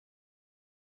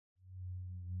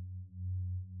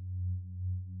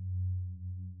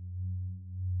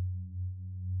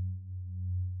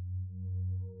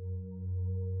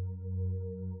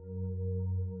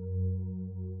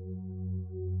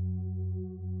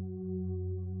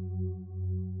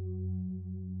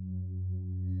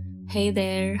Hey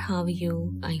there, how are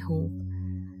you? I hope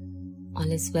all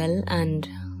is well and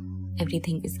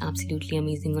everything is absolutely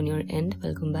amazing on your end.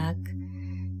 Welcome back.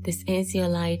 This is your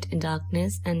light in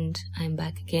darkness and I'm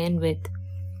back again with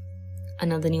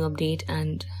another new update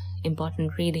and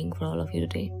important reading for all of you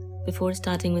today. Before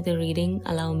starting with the reading,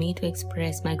 allow me to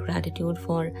express my gratitude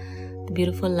for the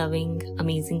beautiful, loving,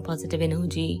 amazing, positive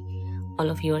energy all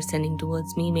of you are sending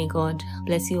towards me. May God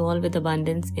bless you all with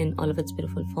abundance in all of its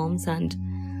beautiful forms, and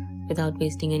without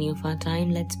wasting any of our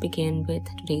time, let's begin with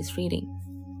today's reading.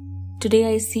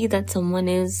 Today I see that someone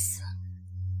is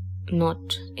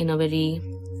not in a very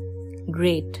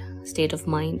great state of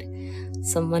mind.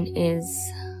 Someone is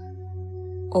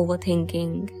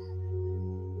overthinking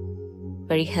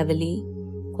very heavily,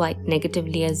 quite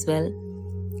negatively as well.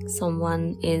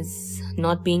 Someone is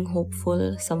not being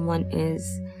hopeful. Someone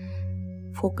is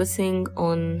focusing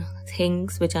on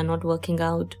things which are not working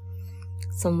out.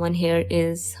 Someone here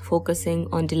is focusing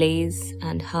on delays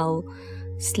and how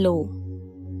slow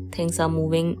things are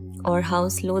moving, or how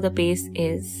slow the pace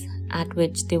is at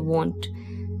which they want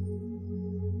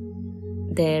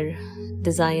their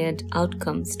desired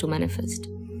outcomes to manifest.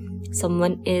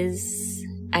 Someone is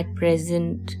at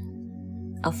present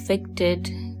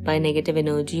affected by negative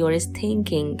energy or is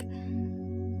thinking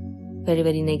very,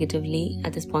 very negatively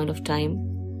at this point of time.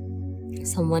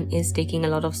 Someone is taking a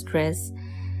lot of stress.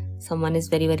 Someone is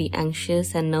very, very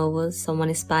anxious and nervous. Someone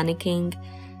is panicking,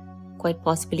 quite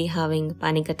possibly having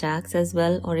panic attacks as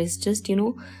well, or is just,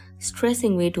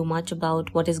 stressing way too much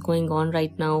about what is going on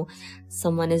right now.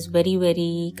 Someone is very,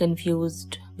 very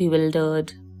confused,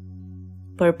 bewildered,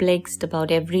 perplexed about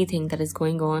everything that is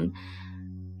going on.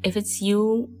 If it's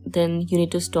you, then you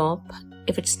need to stop.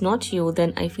 If it's not you,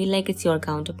 then I feel like it's your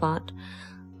counterpart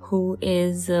who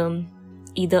is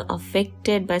either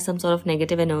affected by some sort of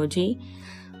negative energy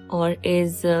or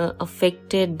is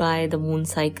affected by the moon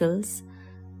cycles,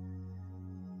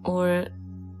 or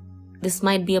this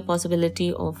might be a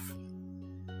possibility of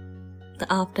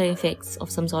the after effects of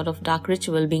some sort of dark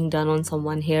ritual being done on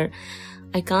someone here.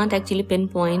 I can't actually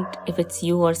pinpoint if it's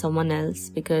you or someone else,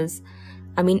 because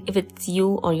if it's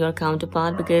you or your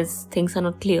counterpart, because things are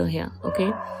not clear here,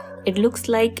 okay? It looks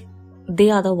like they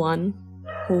are the one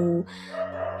who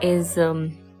is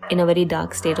in a very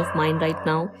dark state of mind right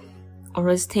now, or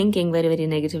is thinking very, very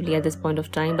negatively at this point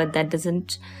of time, but that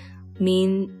doesn't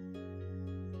mean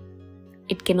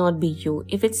it cannot be you.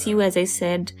 If it's you, as I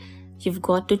said, you've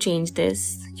got to change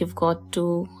this. You've got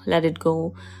to let it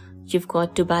go. You've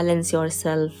got to balance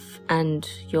yourself and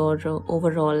your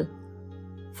overall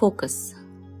focus,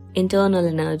 internal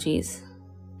energies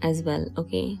as well,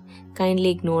 okay?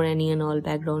 Kindly ignore any and all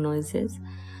background noises.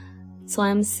 So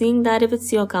I'm seeing that if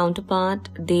it's your counterpart,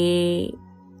 they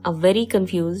are very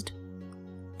confused.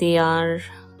 They are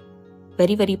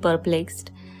very, very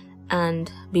perplexed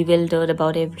and bewildered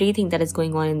about everything that is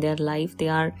going on in their life. They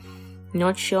are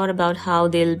not sure about how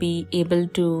they'll be able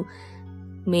to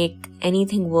make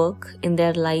anything work in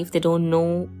their life. They don't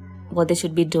know what they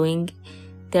should be doing.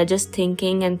 They're just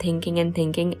thinking and thinking and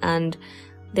thinking, and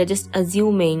they're just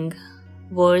assuming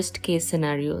worst case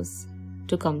scenarios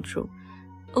to come true.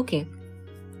 Okay,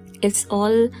 it's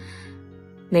all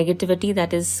negativity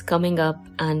that is coming up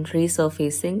and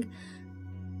resurfacing.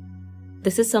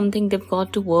 This is something they've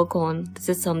got to work on. This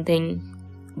is something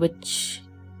which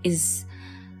is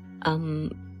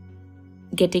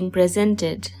getting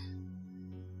presented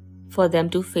for them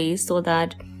to face, so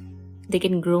that they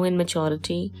can grow in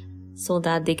maturity, so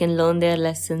that they can learn their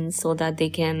lessons, so that they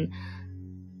can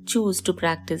choose to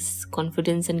practice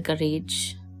confidence and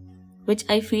courage, which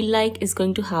I feel like is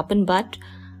going to happen, but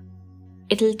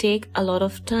it'll take a lot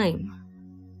of time,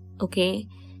 okay?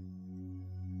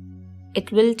 It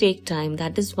will take time.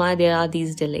 That is why there are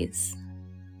these delays.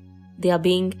 They are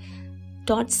being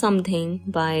taught something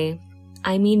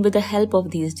with the help of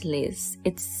these delays.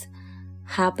 It's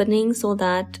happening so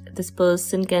that this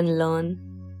person can learn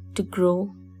to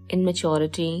grow in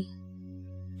maturity,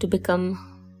 to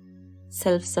become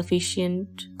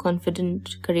self-sufficient,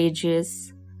 confident,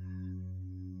 courageous,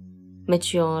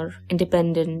 mature,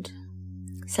 independent,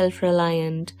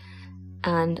 self-reliant,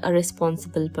 and a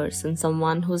responsible person.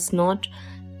 Someone who's not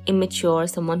immature,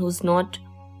 someone who's not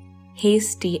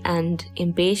hasty and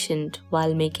impatient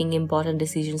while making important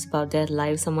decisions about their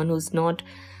life, someone who's not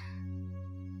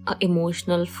an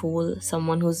emotional fool,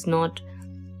 someone who's not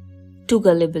too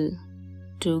gullible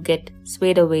to get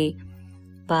swayed away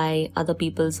by other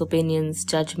people's opinions,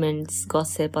 judgments,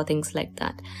 gossip, or things like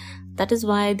that. That is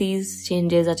why these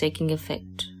changes are taking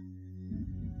effect.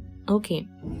 Okay,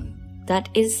 that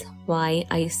is why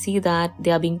I see that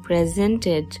they are being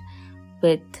presented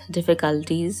with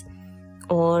difficulties,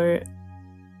 or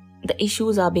the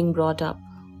issues are being brought up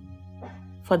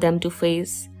for them to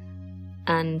face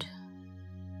and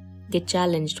get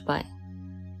challenged by,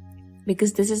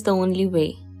 because this is the only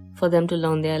way for them to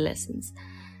learn their lessons.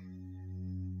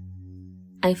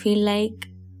 I feel like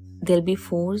they'll be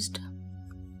forced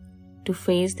to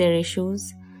face their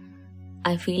issues.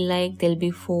 I feel like they'll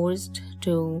be forced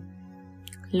to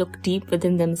look deep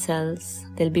within themselves.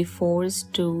 They'll be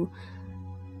forced to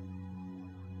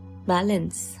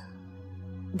balance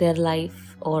their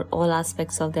life or all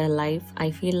aspects of their life. I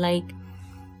feel like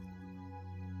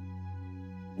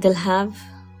they'll have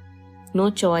no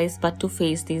choice but to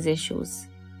face these issues.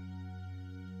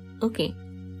 Okay.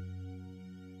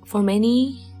 For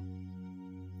many,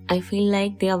 I feel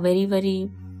like they are very,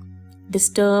 very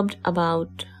disturbed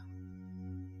about,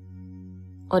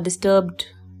 or disturbed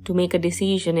to make a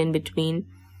decision in between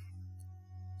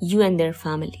you and their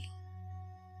family.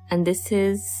 And this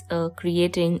is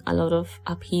creating a lot of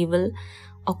upheaval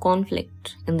or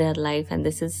conflict in their life, and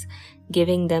this is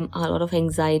giving them a lot of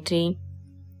anxiety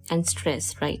and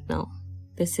stress right now.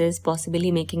 This is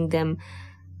possibly making them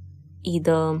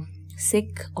either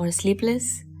sick or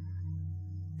sleepless.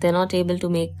 They're not able to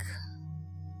make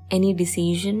any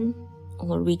decision,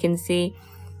 or we can say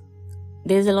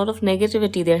there's a lot of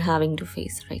negativity they're having to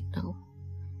face right now.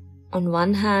 On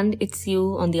one hand, it's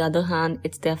you. On the other hand,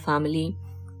 it's their family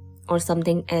or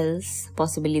something else,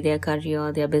 possibly their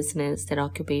career, their business, their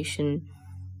occupation.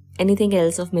 Anything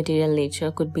else of material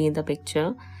nature could be in the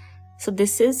picture. So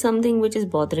this is something which is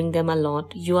bothering them a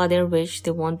lot. You are their wish.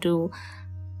 They want to,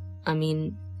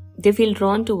 they feel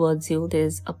drawn towards you.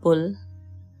 There's a pull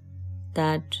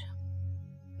that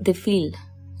they feel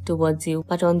towards you.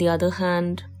 But on the other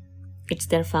hand, it's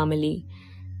their family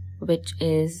which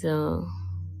is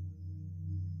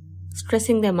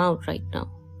stressing them out right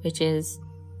now, which is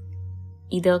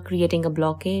either creating a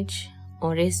blockage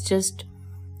or is just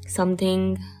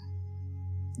something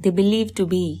they believe to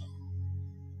be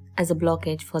as a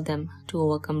blockage for them to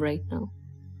overcome right now.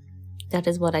 That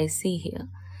is what I see here.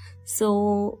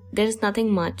 So there's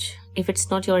nothing much. If it's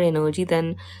not your energy,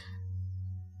 then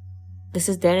this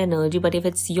is their energy. But if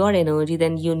it's your energy,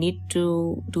 then you need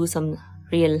to do some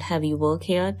real heavy work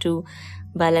here to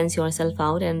balance yourself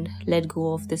out and let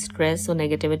go of this stress or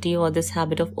negativity or this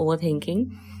habit of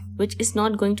overthinking, which is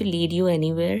not going to lead you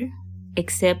anywhere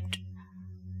except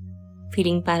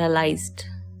feeling paralyzed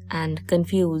and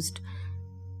confused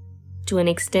to an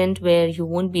extent where you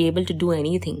won't be able to do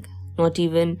anything, not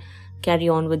even carry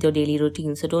on with your daily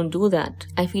routine. So don't do that.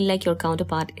 I feel like your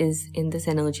counterpart is in this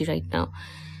energy right now.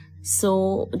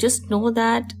 So just know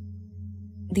that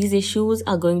these issues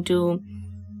are going to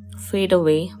fade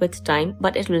away with time,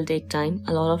 but it will take time,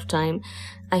 a lot of time.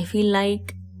 I feel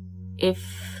like if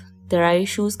there are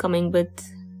issues coming with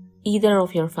either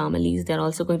of your families, they're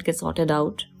also going to get sorted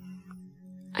out.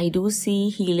 I do see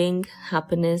healing,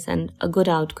 happiness, and a good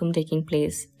outcome taking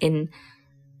place in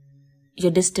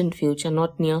your distant future,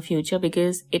 not near future,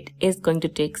 because it is going to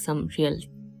take some real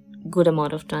good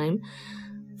amount of time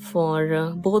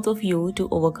for both of you to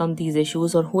overcome these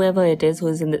issues, or whoever it is who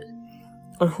is in the,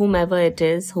 or whomever it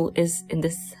is who is in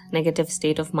this negative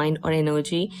state of mind or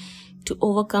energy, to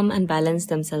overcome and balance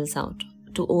themselves out,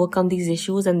 to overcome these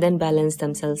issues and then balance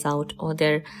themselves out, or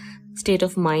their state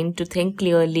of mind to think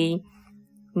clearly,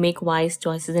 make wise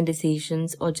choices and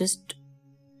decisions, or just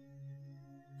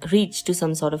reach to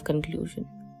some sort of conclusion.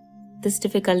 This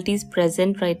difficulty is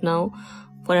present right now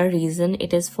for a reason.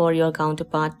 It is for your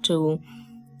counterpart to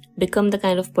become the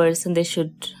kind of person they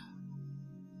should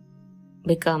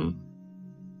become,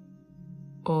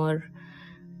 or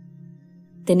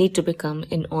they need to become,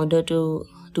 in order to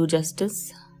do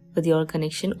justice with your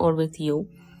connection or with you.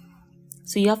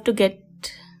 So you have to get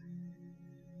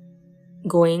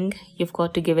going. You've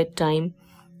got to give it time.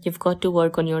 You've got to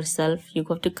work on yourself. You've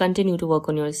got to continue to work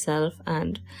on yourself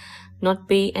and not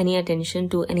pay any attention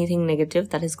to anything negative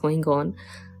that is going on,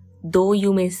 though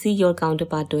you may see your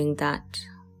counterpart doing that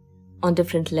on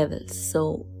different levels.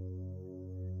 So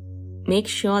make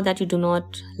sure that you do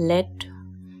not let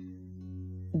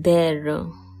their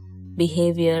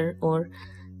behavior or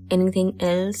anything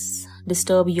else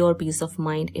disturb your peace of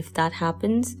mind. If that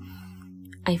happens,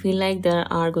 I feel like there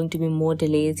are going to be more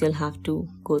delays you'll have to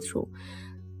go through.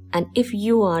 And if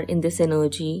you are in this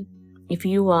energy, if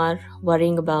you are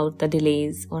worrying about the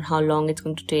delays or how long it's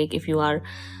going to take, if you are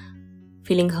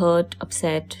feeling hurt,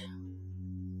 upset,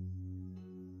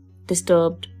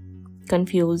 disturbed,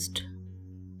 confused,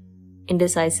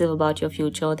 indecisive about your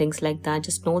future or things like that,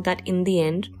 just know that in the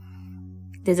end,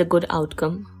 there's a good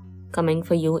outcome coming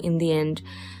for you in the end.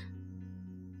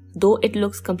 Though it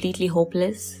looks completely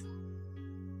hopeless,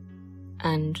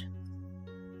 and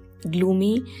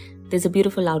gloomy, there's a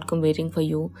beautiful outcome waiting for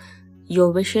you.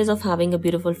 Your wishes of having a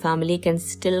beautiful family can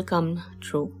still come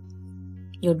true.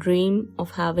 Your dream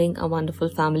of having a wonderful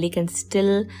family can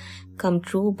still come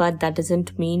true, but that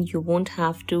doesn't mean you won't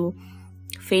have to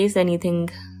face anything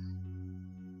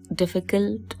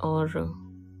difficult or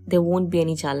there won't be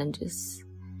any challenges.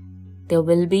 There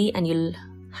will be, and you'll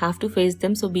have to face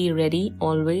them, so be ready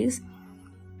always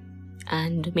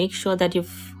and make sure that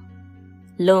you've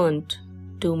learned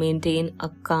to maintain a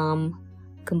calm,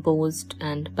 composed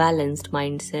and balanced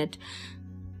mindset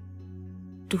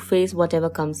to face whatever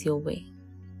comes your way.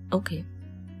 Okay,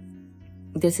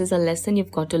 this is a lesson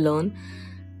you've got to learn.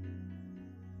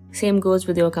 Same goes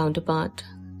with your counterpart,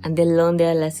 and they'll learn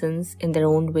their lessons in their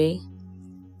own way.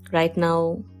 Right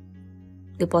now,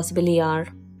 they possibly are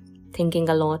thinking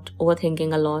a lot,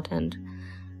 overthinking a lot, and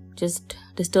just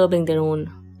disturbing their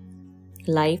own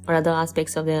life or other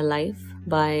aspects of their life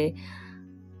by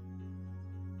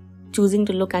choosing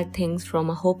to look at things from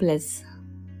a hopeless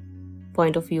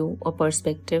point of view or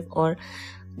perspective, or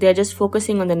they're just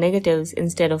focusing on the negatives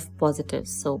instead of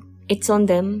positives. So it's on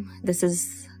them. This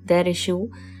is their issue.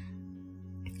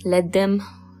 Let them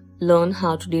learn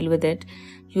how to deal with it.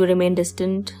 You remain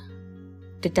distant,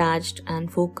 detached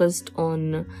and focused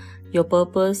on your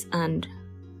purpose and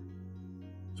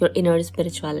your inner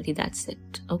spirituality. That's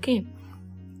it. Okay,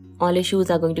 all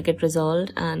issues are going to get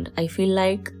resolved, and I feel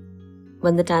like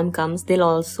when the time comes, they'll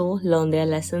also learn their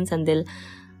lessons and they'll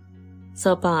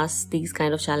surpass these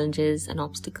kind of challenges and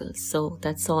obstacles. So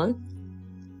that's all.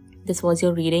 This was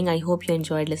your reading. I hope you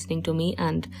enjoyed listening to me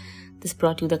and this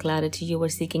brought you the clarity you were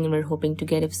seeking and were hoping to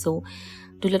get. If so,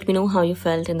 do let me know how you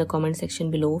felt in the comment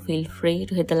section below. Feel free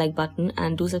to hit the like button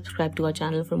and do subscribe to our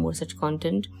channel for more such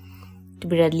content to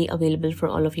be readily available for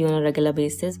all of you on a regular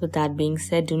basis. With that being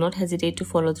said, do not hesitate to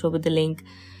follow through with the link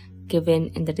given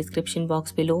in the description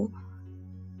box below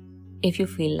if you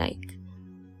feel like.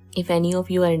 If any of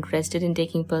you are interested in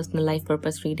taking personal life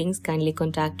purpose readings, kindly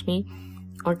contact me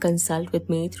or consult with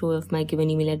me through my given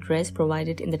email address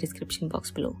provided in the description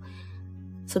box below.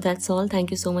 So that's all.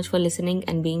 Thank you so much for listening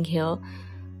and being here.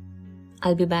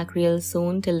 I'll be back real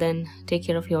soon. Till then, take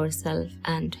care of yourself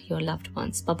and your loved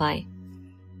ones. Bye-bye.